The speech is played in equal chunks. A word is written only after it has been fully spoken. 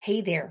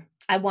Hey there.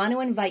 I want to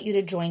invite you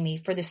to join me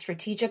for the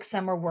Strategic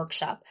Summer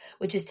Workshop,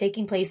 which is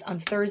taking place on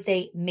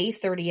Thursday, May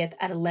 30th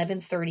at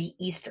 11:30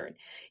 Eastern.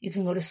 You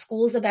can go to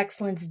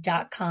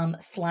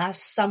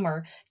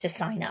schoolsofexcellence.com/summer to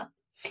sign up.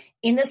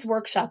 In this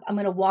workshop, I'm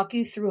going to walk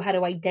you through how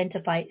to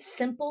identify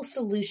simple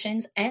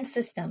solutions and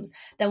systems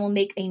that will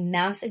make a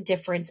massive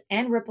difference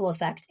and ripple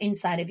effect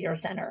inside of your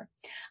center.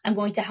 I'm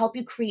going to help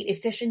you create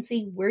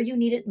efficiency where you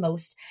need it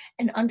most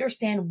and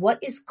understand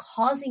what is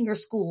causing your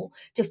school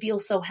to feel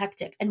so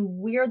hectic and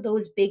where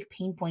those big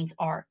pain points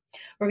are.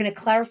 We're going to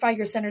clarify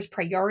your center's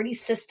priority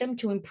system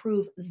to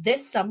improve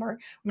this summer.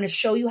 I'm going to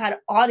show you how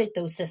to audit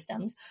those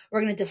systems.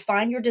 We're going to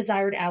define your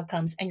desired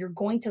outcomes, and you're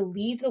going to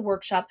leave the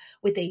workshop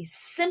with a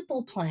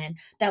simple plan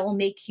that will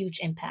make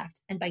huge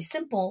impact. And by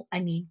simple, I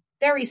mean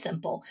very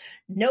simple.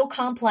 No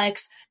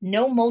complex,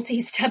 no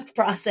multi-step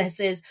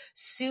processes,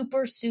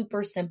 super,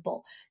 super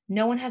simple.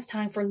 No one has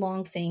time for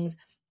long things.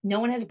 No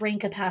one has brain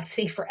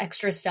capacity for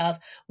extra stuff.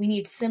 We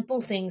need simple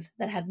things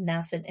that have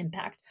massive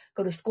impact.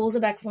 Go to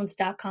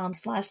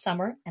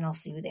schoolsofexcellence.com/summer, and I'll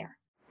see you there.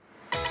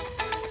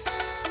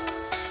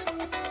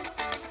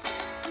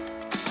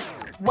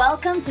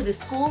 Welcome to the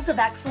Schools of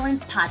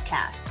Excellence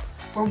podcast,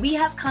 where we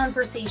have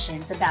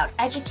conversations about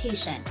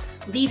education,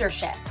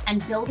 leadership,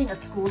 and building a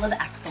school of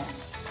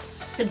excellence.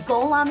 The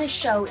goal on this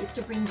show is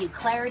to bring you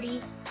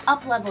clarity,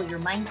 up-level your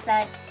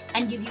mindset,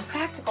 and give you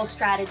practical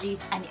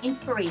strategies and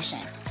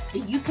inspiration so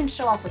you can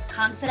show up with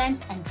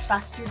confidence and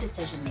trust your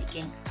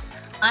decision-making.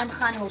 I'm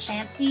Chana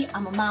Wilshansky.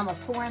 I'm a mom of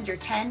 4 under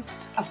 10,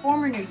 a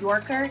former New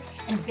Yorker,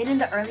 and been in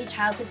the early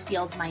childhood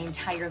field my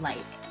entire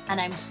life.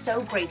 And I'm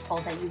so grateful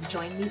that you've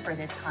joined me for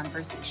this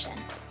conversation.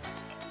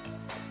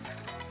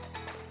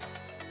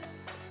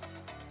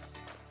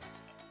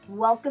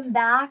 Welcome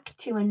back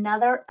to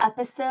another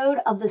episode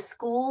of the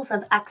Schools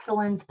of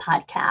Excellence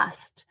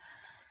podcast.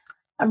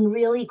 I'm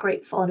really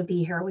grateful to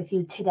be here with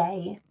you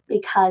today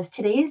because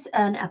today's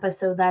an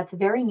episode that's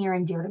very near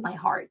and dear to my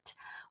heart,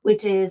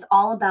 which is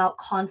all about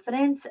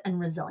confidence and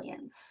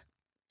resilience.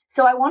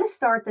 So I want to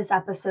start this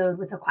episode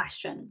with a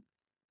question.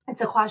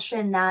 It's a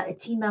question that a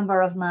team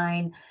member of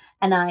mine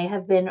and I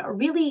have been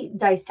really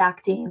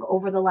dissecting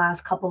over the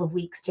last couple of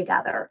weeks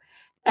together.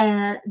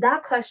 And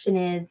that question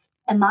is,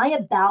 am I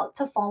about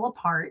to fall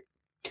apart,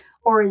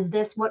 or is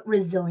this what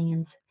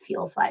resilience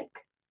feels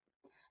like?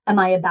 Am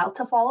I about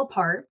to fall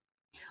apart,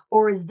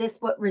 or is this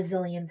what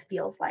resilience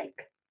feels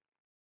like?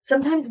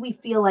 Sometimes we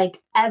feel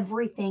like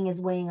everything is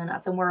weighing on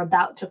us and we're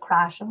about to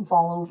crash and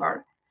fall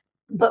over.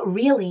 But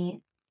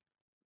really,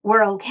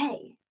 we're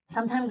okay.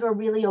 Sometimes we're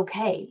really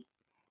okay.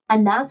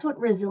 And that's what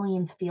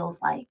resilience feels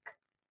like.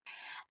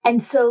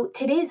 And so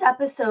today's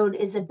episode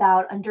is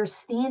about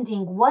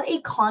understanding what a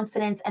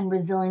confidence and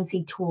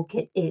resiliency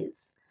toolkit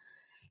is.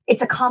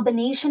 It's a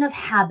combination of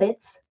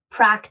habits,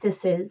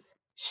 practices,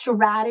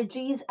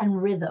 strategies,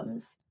 and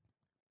rhythms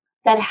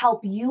that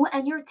help you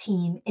and your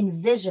team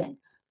envision,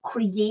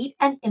 create,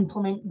 and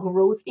implement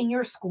growth in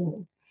your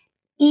school,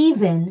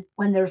 even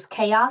when there's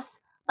chaos,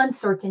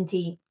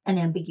 uncertainty, and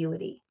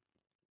ambiguity.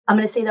 I'm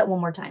going to say that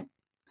one more time.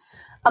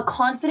 A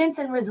confidence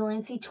and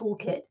resiliency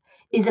toolkit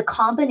is a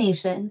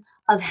combination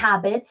of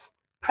habits,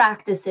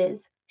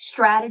 practices,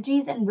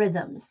 strategies, and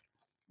rhythms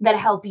that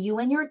help you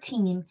and your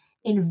team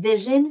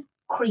envision,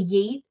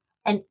 create,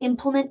 and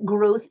implement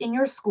growth in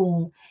your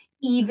school,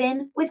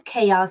 even with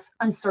chaos,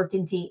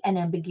 uncertainty, and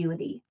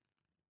ambiguity.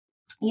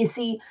 You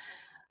see,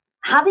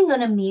 having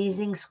an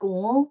amazing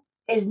school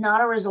is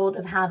not a result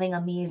of having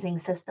amazing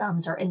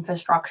systems or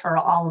infrastructure or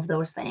all of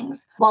those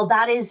things. While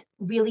that is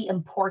really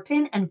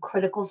important and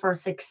critical for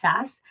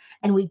success,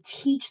 and we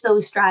teach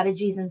those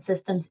strategies and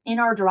systems in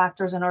our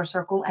Directors in Our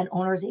Circle and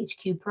Owners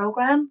HQ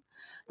program,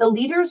 the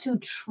leaders who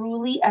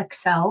truly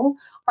excel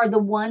are the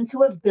ones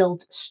who have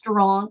built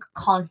strong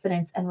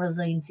confidence and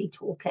resiliency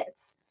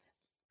toolkits.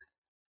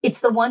 It's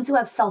the ones who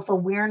have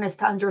self-awareness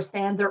to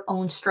understand their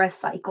own stress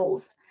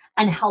cycles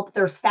and help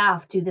their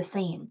staff do the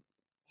same.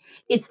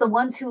 It's the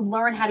ones who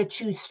learn how to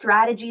choose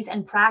strategies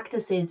and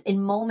practices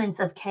in moments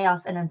of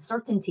chaos and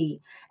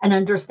uncertainty and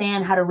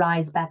understand how to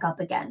rise back up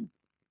again.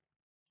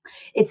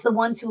 It's the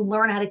ones who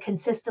learn how to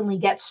consistently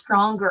get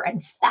stronger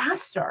and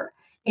faster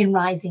in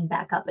rising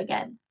back up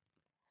again.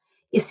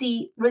 You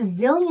see,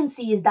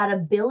 resiliency is that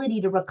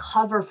ability to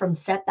recover from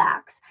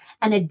setbacks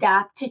and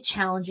adapt to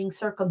challenging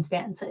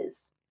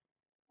circumstances.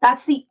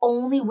 That's the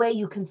only way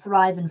you can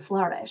thrive and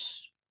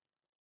flourish.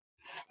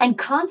 And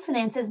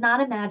confidence is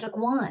not a magic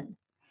wand.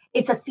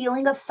 It's a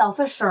feeling of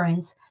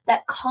self-assurance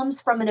that comes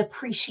from an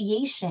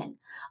appreciation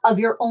of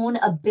your own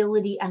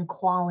ability and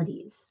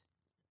qualities.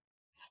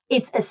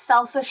 It's a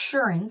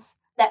self-assurance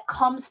that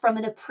comes from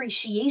an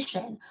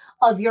appreciation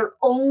of your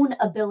own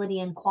ability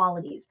and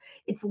qualities.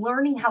 It's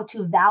learning how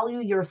to value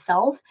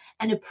yourself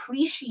and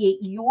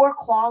appreciate your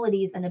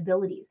qualities and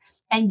abilities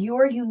and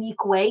your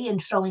unique way in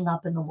showing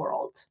up in the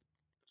world.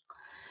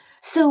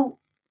 So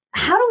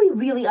how do we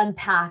really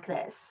unpack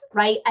this,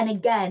 right? And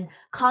again,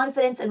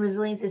 confidence and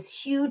resilience is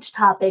huge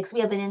topics. We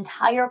have an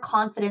entire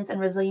confidence and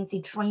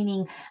resiliency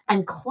training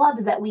and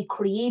club that we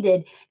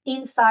created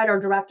inside our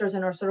Directors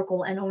Inner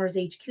Circle and Owners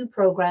HQ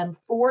program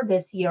for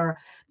this year,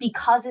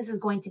 because this is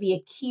going to be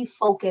a key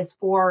focus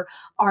for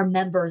our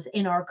members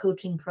in our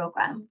coaching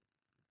program.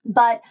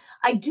 But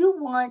I do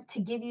want to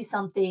give you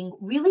something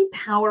really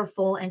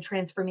powerful and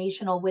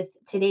transformational with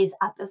today's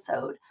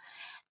episode.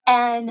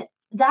 And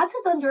that's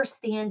with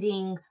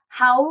understanding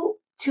how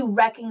to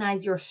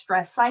recognize your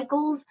stress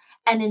cycles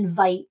and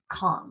invite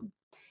calm.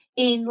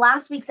 In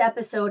last week's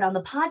episode on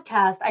the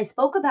podcast, I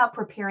spoke about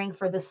preparing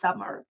for the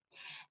summer.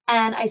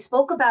 And I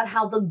spoke about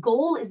how the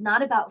goal is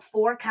not about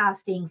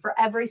forecasting for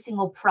every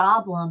single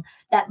problem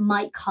that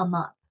might come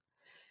up.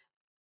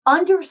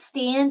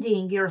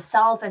 Understanding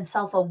yourself and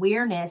self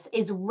awareness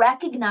is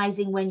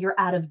recognizing when you're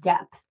out of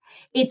depth.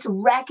 It's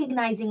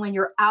recognizing when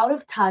you're out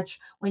of touch,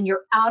 when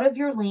you're out of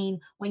your lane,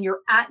 when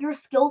you're at your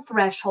skill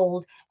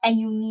threshold, and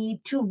you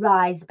need to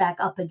rise back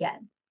up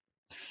again.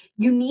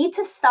 You need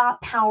to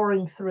stop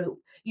powering through.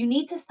 You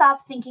need to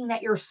stop thinking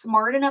that you're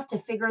smart enough to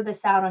figure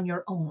this out on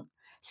your own.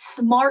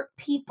 Smart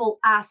people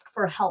ask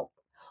for help.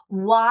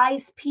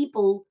 Wise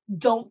people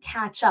don't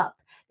catch up.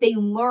 They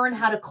learn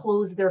how to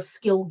close their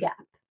skill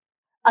gap.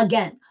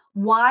 Again,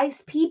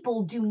 wise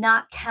people do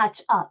not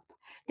catch up.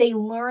 They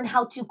learn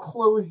how to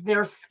close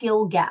their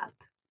skill gap.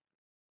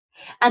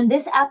 And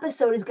this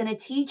episode is going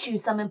to teach you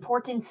some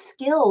important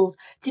skills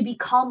to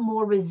become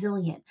more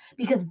resilient,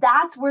 because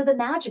that's where the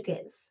magic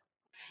is.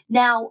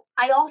 Now,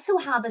 I also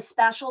have a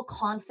special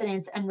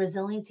confidence and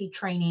resiliency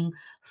training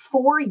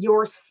for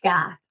your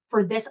staff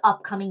for this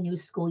upcoming new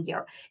school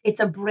year. It's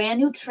a brand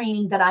new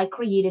training that I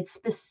created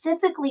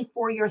specifically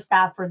for your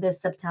staff for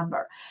this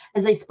September.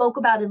 As I spoke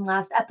about in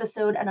last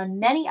episode and on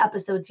many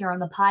episodes here on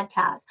the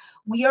podcast,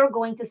 we are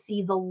going to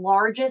see the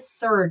largest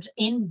surge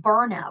in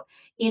burnout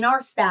in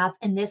our staff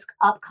in this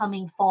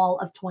upcoming fall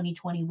of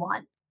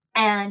 2021.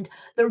 And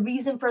the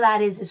reason for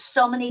that is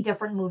so many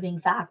different moving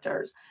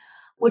factors,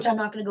 which I'm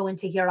not going to go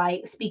into here.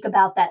 I speak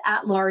about that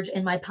at large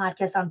in my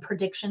podcast on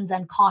predictions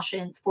and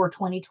cautions for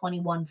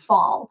 2021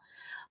 fall.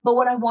 But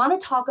what I want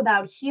to talk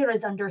about here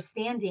is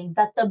understanding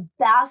that the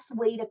best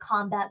way to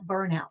combat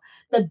burnout,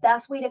 the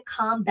best way to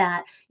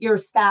combat your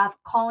staff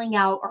calling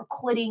out or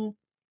quitting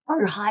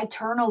or high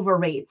turnover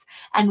rates,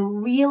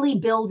 and really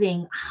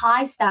building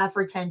high staff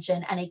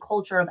retention and a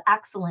culture of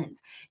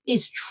excellence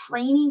is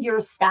training your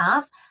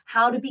staff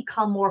how to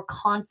become more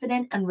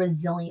confident and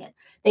resilient.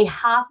 They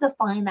have to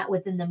find that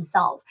within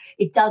themselves.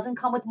 It doesn't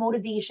come with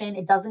motivation.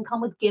 It doesn't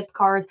come with gift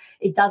cards.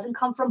 It doesn't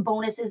come from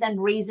bonuses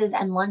and raises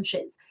and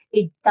lunches.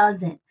 It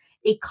doesn't.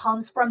 It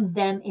comes from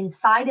them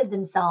inside of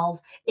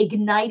themselves,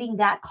 igniting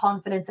that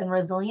confidence and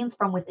resilience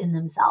from within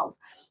themselves.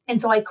 And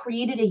so I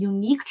created a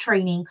unique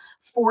training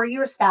for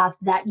your staff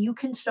that you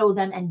can show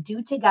them and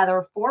do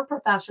together for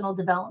professional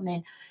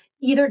development,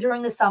 either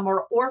during the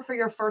summer or for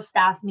your first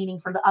staff meeting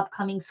for the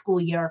upcoming school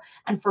year.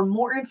 And for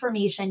more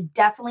information,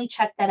 definitely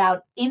check that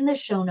out in the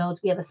show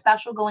notes. We have a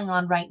special going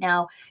on right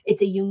now.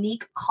 It's a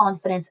unique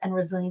confidence and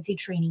resiliency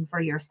training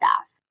for your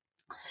staff.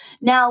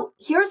 Now,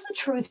 here's the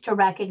truth to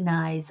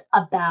recognize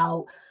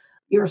about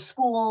your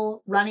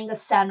school, running a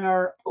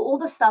center, all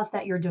the stuff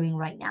that you're doing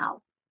right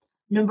now.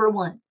 Number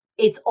one,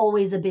 it's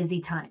always a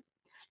busy time.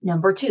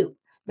 Number two,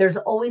 there's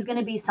always going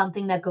to be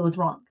something that goes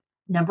wrong.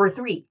 Number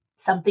three,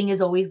 something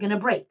is always going to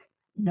break.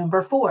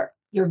 Number four,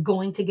 you're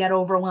going to get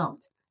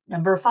overwhelmed.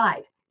 Number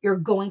five, you're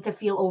going to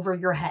feel over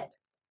your head.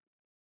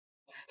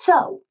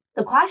 So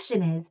the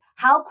question is,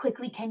 how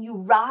quickly can you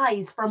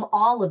rise from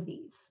all of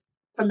these?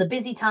 From the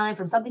busy time,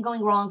 from something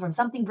going wrong, from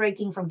something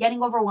breaking, from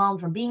getting overwhelmed,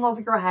 from being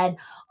over your head.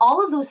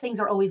 All of those things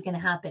are always going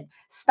to happen.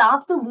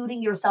 Stop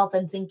deluding yourself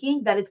and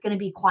thinking that it's going to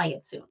be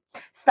quiet soon.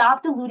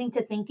 Stop deluding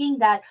to thinking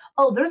that,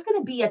 oh, there's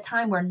going to be a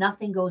time where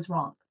nothing goes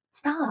wrong.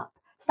 Stop.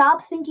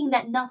 Stop thinking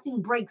that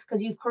nothing breaks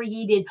because you've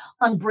created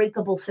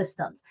unbreakable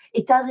systems.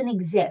 It doesn't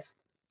exist.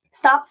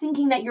 Stop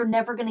thinking that you're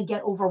never going to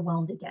get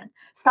overwhelmed again.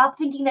 Stop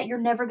thinking that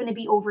you're never going to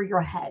be over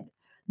your head.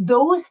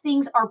 Those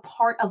things are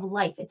part of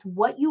life. It's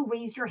what you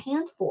raise your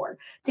hand for,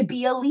 to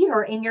be a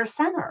leader in your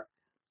center.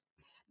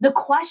 The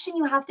question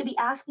you have to be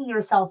asking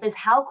yourself is,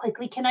 how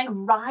quickly can I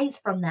rise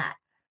from that?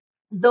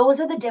 Those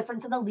are the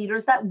difference in the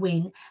leaders that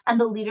win and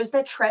the leaders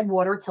that tread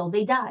water till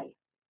they die.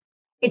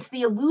 It's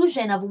the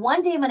illusion of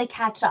one day I'm going to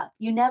catch up.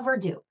 You never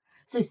do.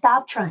 So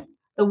stop trying.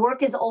 The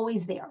work is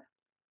always there.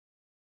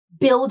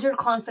 Build your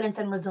confidence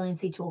and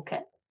resiliency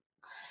toolkit.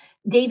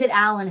 David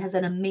Allen has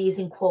an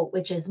amazing quote,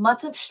 which is,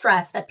 much of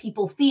stress that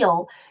people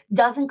feel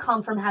doesn't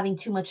come from having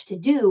too much to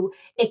do.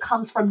 It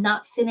comes from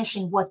not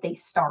finishing what they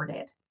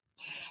started.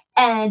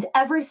 And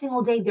every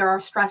single day, there are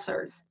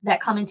stressors that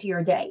come into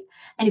your day.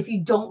 And if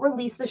you don't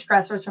release the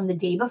stressors from the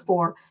day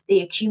before, they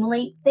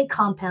accumulate, they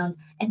compound,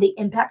 and they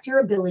impact your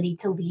ability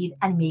to lead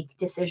and make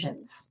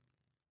decisions.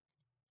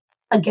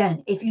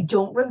 Again, if you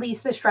don't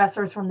release the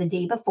stressors from the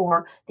day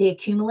before, they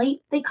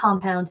accumulate, they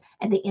compound,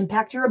 and they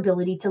impact your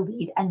ability to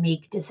lead and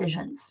make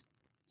decisions.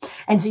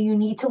 And so you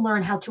need to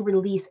learn how to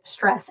release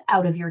stress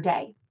out of your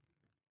day.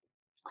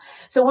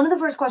 So one of the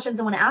first questions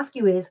I want to ask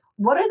you is,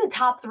 what are the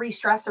top 3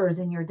 stressors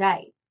in your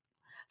day?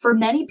 For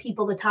many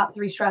people, the top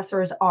 3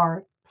 stressors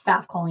are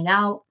staff calling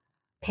out,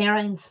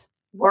 parents,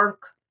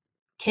 work,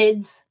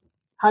 kids,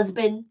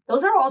 husband.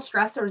 Those are all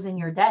stressors in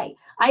your day.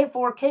 I have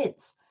 4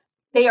 kids.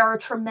 They are a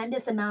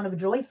tremendous amount of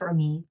joy for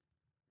me,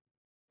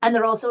 and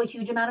they're also a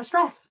huge amount of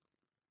stress.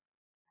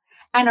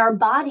 And our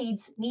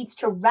bodies needs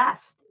to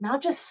rest,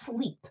 not just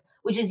sleep,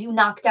 which is you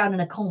knocked down in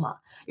a coma.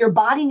 Your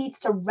body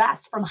needs to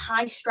rest from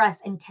high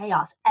stress and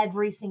chaos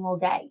every single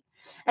day.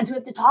 And so we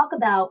have to talk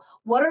about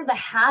what are the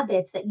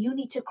habits that you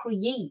need to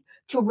create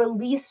to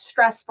release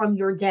stress from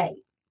your day.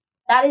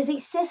 That is a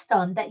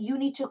system that you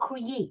need to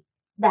create,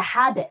 the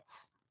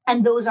habits.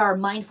 And those are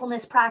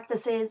mindfulness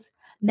practices,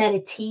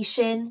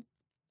 meditation,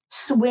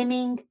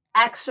 swimming,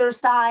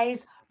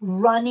 exercise,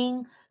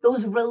 running.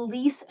 Those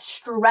release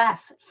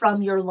stress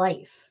from your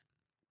life.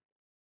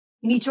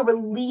 You need to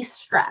release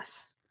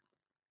stress.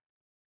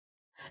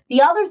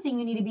 The other thing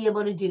you need to be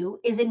able to do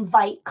is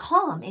invite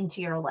calm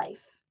into your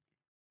life,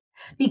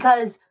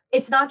 because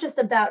it's not just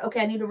about,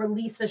 okay, I need to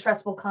release the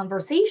stressful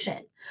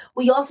conversation.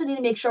 We also need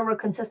to make sure we're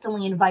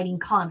consistently inviting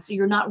calm. So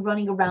you're not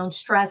running around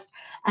stressed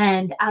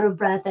and out of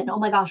breath and, oh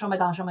my gosh, oh my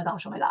gosh, oh my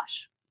gosh, oh my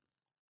gosh.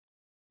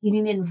 You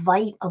need to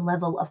invite a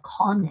level of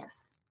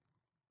calmness,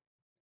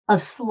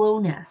 of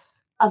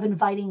slowness, of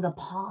inviting the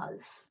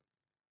pause.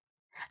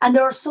 And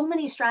there are so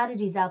many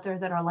strategies out there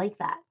that are like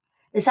that.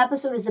 This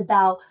episode is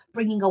about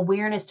bringing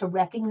awareness to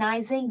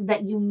recognizing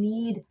that you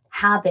need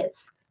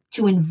habits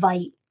to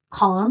invite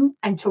calm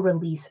and to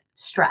release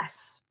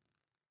stress.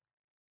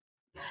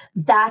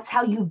 That's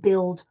how you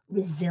build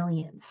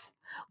resilience.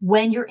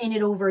 When you're in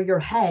it over your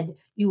head,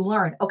 you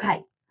learn,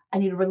 okay, I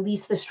need to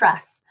release the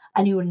stress.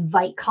 I need to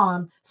invite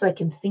calm so I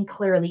can think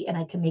clearly and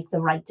I can make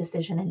the right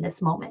decision in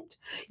this moment.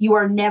 You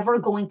are never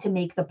going to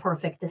make the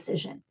perfect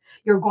decision.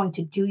 You're going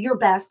to do your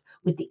best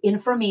with the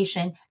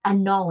information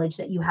and knowledge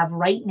that you have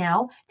right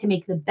now to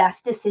make the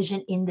best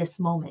decision in this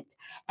moment.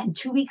 And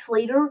 2 weeks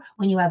later,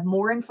 when you have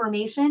more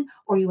information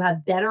or you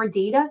have better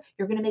data,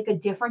 you're going to make a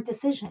different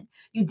decision.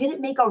 You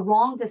didn't make a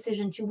wrong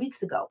decision 2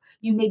 weeks ago.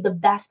 You made the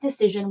best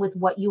decision with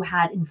what you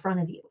had in front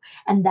of you.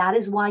 And that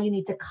is why you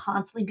need to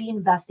constantly be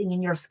investing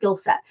in your skill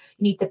set.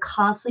 You need to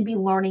constantly be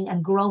learning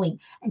and growing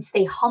and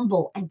stay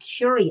humble and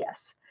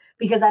curious,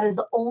 because that is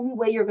the only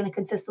way you're going to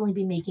consistently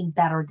be making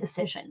better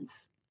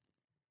decisions.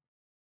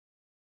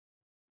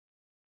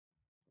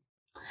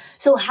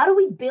 So, how do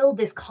we build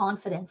this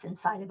confidence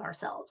inside of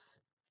ourselves?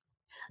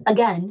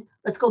 Again,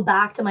 let's go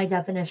back to my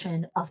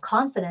definition of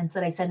confidence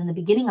that I said in the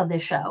beginning of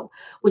this show,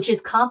 which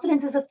is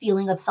confidence is a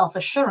feeling of self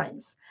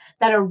assurance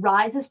that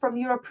arises from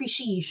your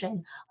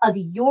appreciation of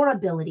your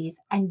abilities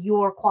and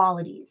your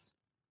qualities.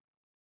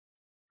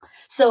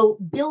 So,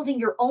 building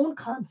your own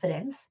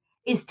confidence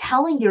is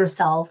telling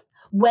yourself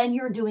when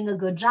you're doing a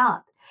good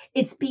job,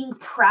 it's being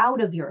proud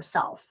of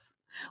yourself.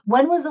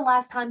 When was the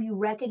last time you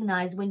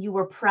recognized when you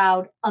were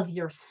proud of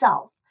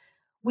yourself?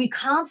 We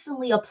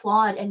constantly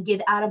applaud and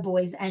give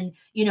attaboys and,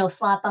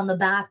 slap on the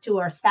back to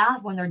our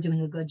staff when they're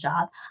doing a good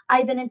job. I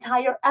have an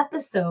entire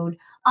episode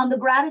on the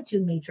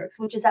gratitude matrix,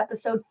 which is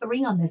episode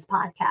 3 on this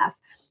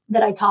podcast,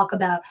 that I talk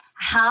about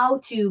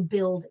how to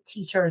build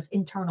teachers'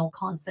 internal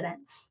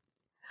confidence.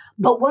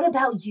 But what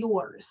about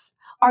yours?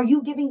 Are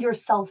you giving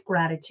yourself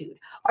gratitude?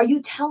 Are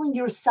you telling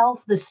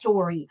yourself the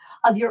story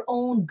of your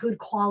own good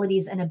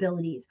qualities and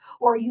abilities?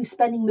 Or are you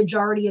spending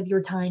majority of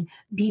your time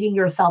beating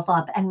yourself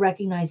up and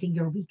recognizing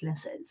your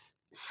weaknesses?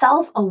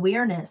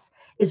 Self-awareness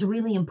is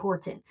really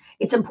important.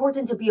 It's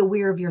important to be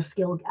aware of your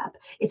skill gap.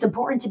 It's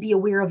important to be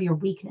aware of your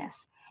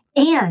weakness.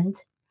 And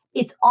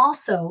it's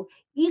also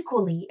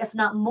equally, if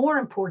not more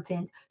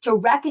important, to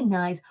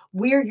recognize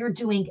where you're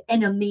doing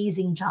an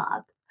amazing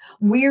job,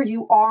 where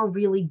you are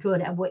really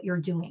good at what you're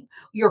doing,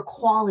 your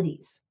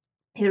qualities,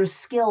 your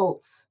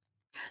skills.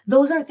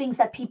 Those are things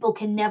that people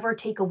can never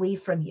take away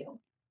from you.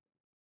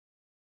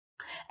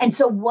 And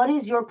so, what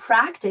is your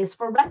practice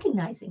for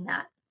recognizing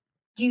that?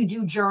 Do you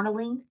do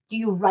journaling? Do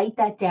you write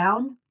that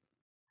down?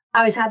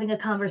 I was having a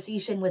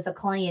conversation with a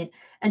client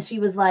and she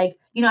was like,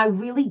 I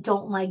really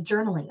don't like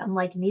journaling. I'm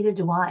like, neither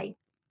do I,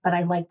 but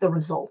I like the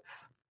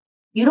results.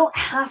 You don't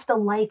have to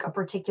like a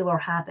particular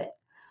habit.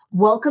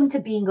 Welcome to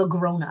being a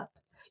grown up.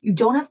 You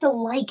don't have to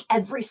like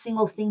every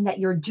single thing that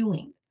you're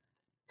doing.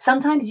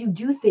 Sometimes you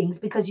do things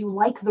because you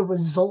like the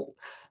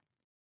results.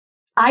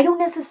 I don't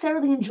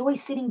necessarily enjoy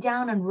sitting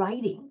down and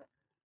writing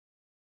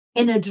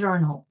in a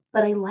journal,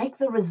 but I like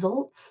the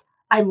results.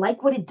 I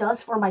like what it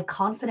does for my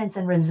confidence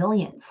and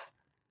resilience.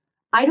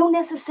 I don't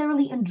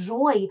necessarily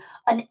enjoy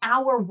an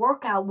hour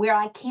workout where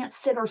I can't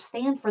sit or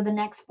stand for the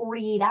next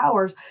 48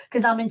 hours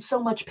because I'm in so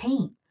much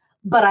pain.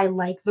 But I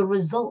like the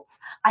results.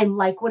 I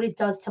like what it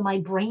does to my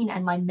brain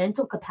and my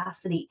mental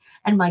capacity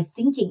and my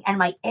thinking and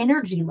my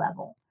energy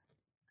level.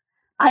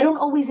 I don't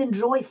always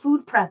enjoy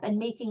food prep and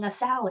making a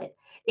salad.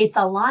 It's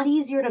a lot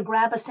easier to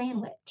grab a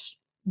sandwich,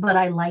 but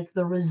I like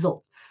the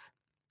results.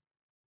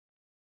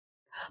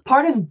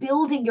 Part of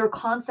building your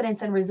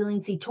confidence and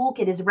resiliency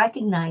toolkit is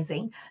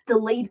recognizing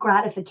delayed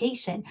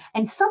gratification.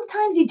 And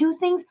sometimes you do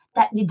things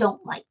that you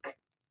don't like.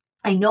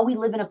 I know we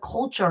live in a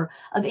culture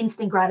of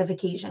instant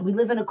gratification. We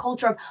live in a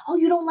culture of, oh,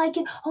 you don't like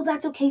it? Oh,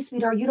 that's okay,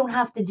 sweetheart. You don't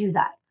have to do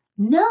that.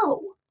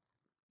 No,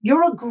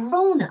 you're a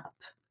grown up.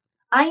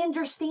 I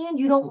understand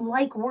you don't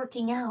like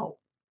working out.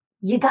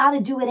 You got to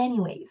do it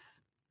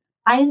anyways.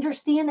 I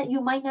understand that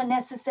you might not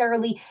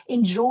necessarily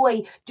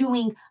enjoy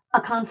doing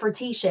a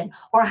confrontation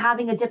or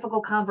having a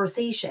difficult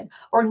conversation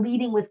or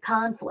leading with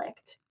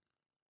conflict.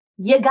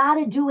 You got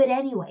to do it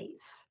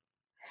anyways.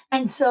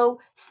 And so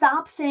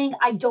stop saying,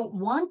 I don't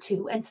want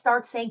to, and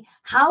start saying,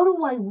 how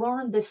do I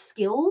learn the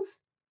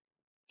skills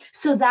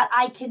so that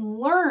I can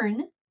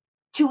learn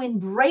to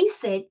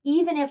embrace it,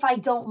 even if I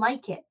don't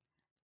like it?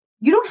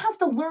 You don't have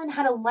to learn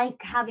how to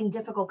like having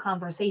difficult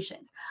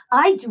conversations.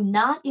 I do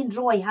not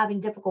enjoy having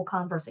difficult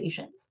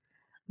conversations,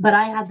 but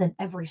I have them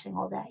every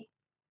single day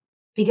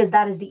because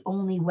that is the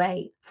only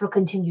way for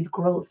continued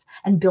growth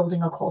and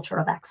building a culture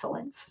of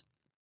excellence.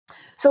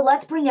 So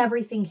let's bring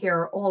everything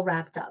here all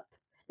wrapped up.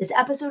 This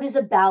episode is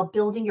about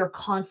building your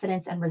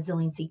confidence and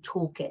resiliency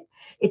toolkit.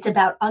 It's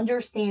about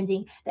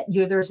understanding that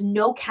there's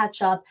no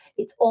catch up.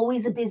 It's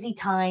always a busy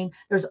time.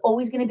 There's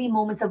always going to be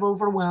moments of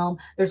overwhelm.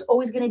 There's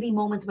always going to be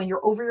moments when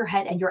you're over your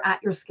head and you're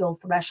at your skill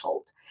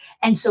threshold.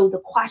 And so the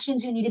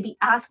questions you need to be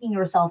asking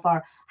yourself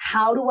are,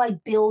 how do I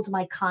build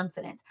my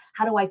confidence?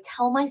 How do I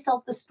tell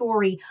myself the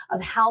story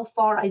of how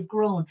far I've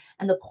grown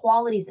and the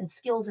qualities and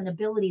skills and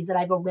abilities that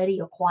I've already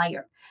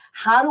acquired?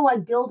 How do I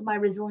build my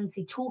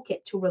resiliency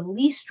toolkit to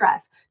release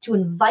stress, to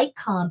invite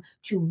calm,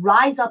 to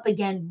rise up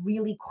again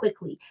really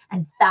quickly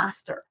and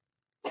faster?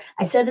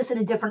 I said this in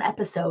a different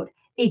episode.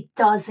 It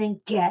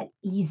doesn't get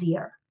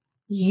easier.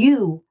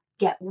 You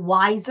get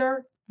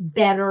wiser,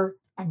 better,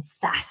 and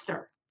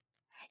faster.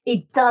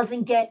 It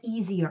doesn't get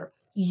easier.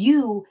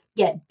 You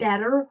get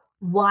better,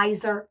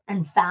 wiser,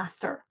 and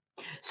faster.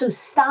 So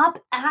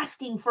stop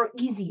asking for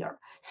easier.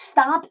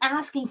 Stop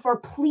asking for,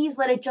 please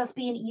let it just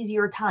be an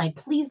easier time.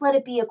 Please let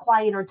it be a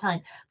quieter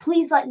time.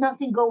 Please let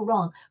nothing go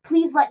wrong.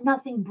 Please let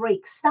nothing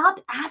break.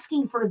 Stop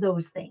asking for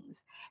those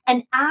things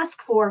and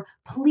ask for,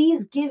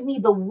 please give me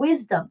the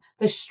wisdom,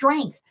 the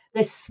strength,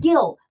 the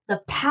skill,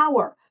 the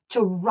power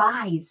to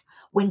rise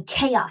when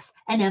chaos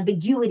and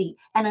ambiguity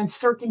and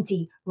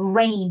uncertainty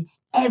reign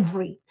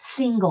every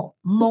single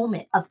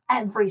moment of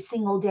every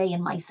single day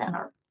in my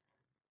center.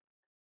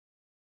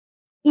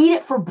 Eat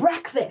it for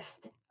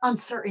breakfast,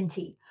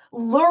 uncertainty.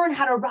 Learn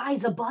how to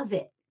rise above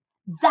it.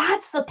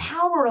 That's the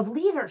power of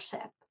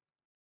leadership.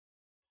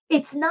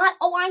 It's not,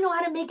 oh, I know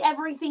how to make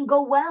everything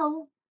go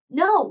well.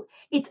 No,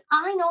 it's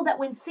I know that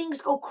when things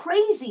go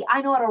crazy,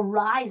 I know how to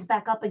rise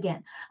back up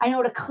again. I know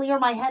how to clear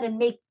my head and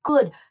make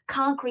good,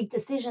 concrete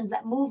decisions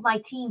that move my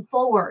team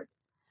forward.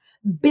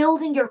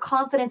 Building your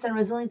confidence and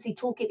resiliency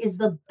toolkit is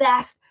the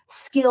best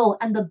skill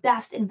and the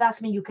best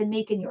investment you can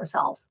make in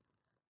yourself.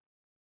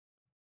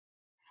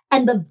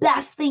 And the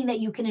best thing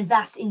that you can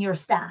invest in your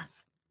staff.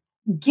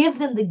 Give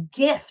them the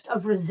gift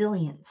of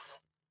resilience.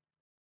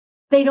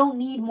 They don't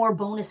need more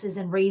bonuses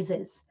and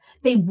raises.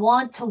 They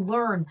want to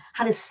learn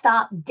how to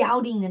stop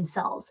doubting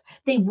themselves.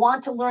 They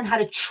want to learn how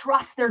to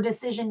trust their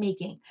decision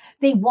making.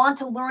 They want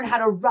to learn how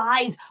to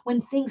rise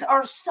when things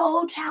are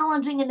so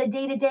challenging in the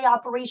day-to-day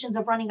operations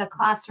of running a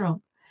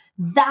classroom.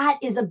 That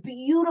is a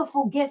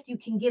beautiful gift you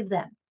can give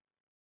them.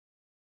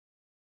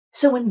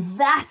 So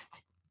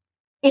invest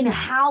in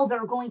how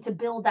they're going to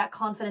build that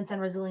confidence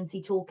and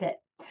resiliency toolkit.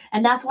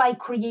 And that's why I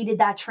created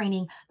that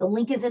training. The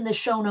link is in the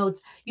show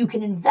notes. You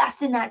can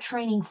invest in that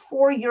training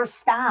for your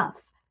staff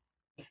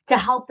to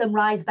help them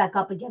rise back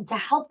up again, to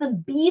help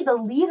them be the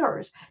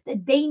leaders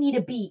that they need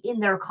to be in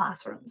their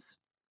classrooms.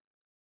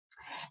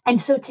 And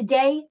so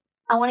today,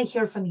 I want to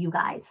hear from you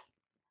guys.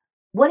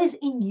 What is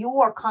in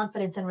your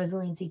confidence and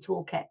resiliency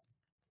toolkit?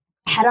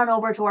 Head on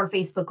over to our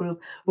Facebook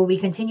group where we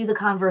continue the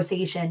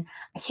conversation.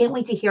 I can't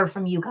wait to hear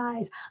from you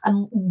guys.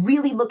 I'm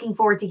really looking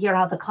forward to hear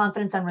how the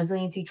confidence and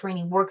resiliency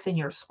training works in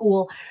your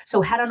school.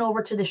 So head on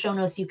over to the show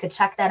notes. You could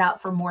check that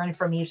out for more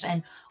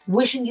information.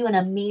 Wishing you an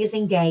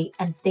amazing day,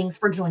 and thanks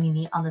for joining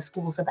me on the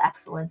Schools of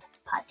Excellence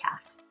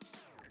podcast.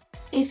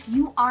 If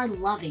you are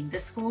loving the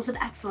Schools of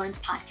Excellence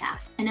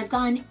podcast and have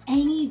gotten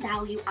any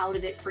value out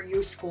of it for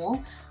your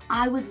school,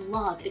 I would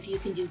love if you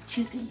can do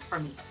two things for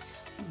me.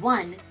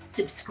 One,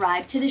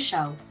 subscribe to the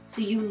show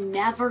so you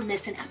never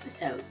miss an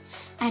episode.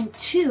 And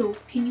two,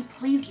 can you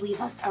please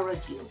leave us a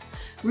review?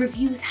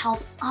 Reviews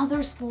help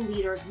other school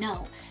leaders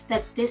know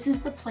that this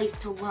is the place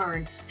to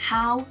learn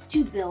how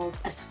to build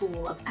a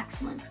school of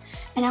excellence.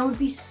 And I would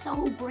be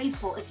so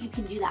grateful if you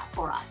can do that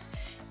for us.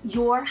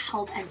 Your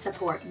help and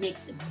support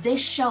makes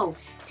this show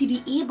to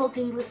be able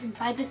to be listened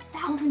by the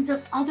thousands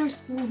of other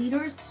school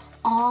leaders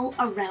all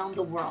around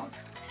the world.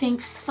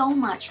 Thanks so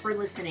much for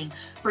listening,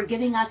 for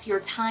giving us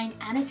your time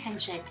and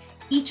attention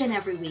each and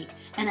every week,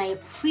 and I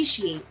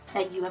appreciate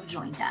that you have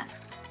joined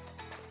us.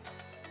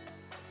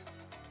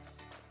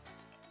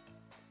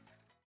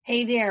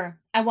 Hey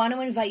there, I want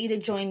to invite you to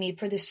join me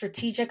for the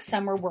Strategic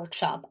Summer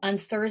Workshop on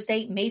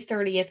Thursday, May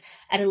 30th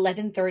at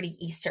 11:30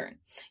 Eastern.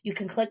 You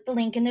can click the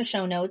link in the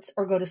show notes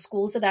or go to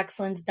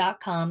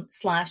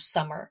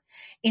schoolsofexcellence.com/summer.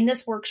 In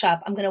this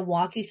workshop, I'm going to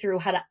walk you through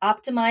how to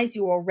optimize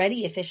your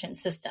already efficient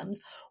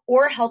systems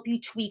or help you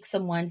tweak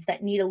some ones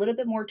that need a little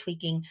bit more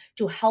tweaking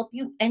to help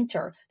you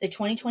enter the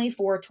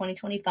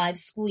 2024-2025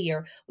 school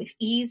year with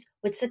ease,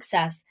 with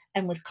success,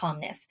 and with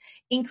calmness.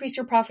 Increase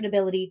your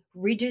profitability,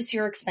 reduce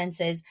your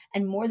expenses,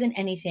 and more than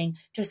anything,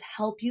 just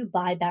help you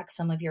buy back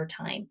some of your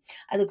time.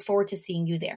 I look forward to seeing you there.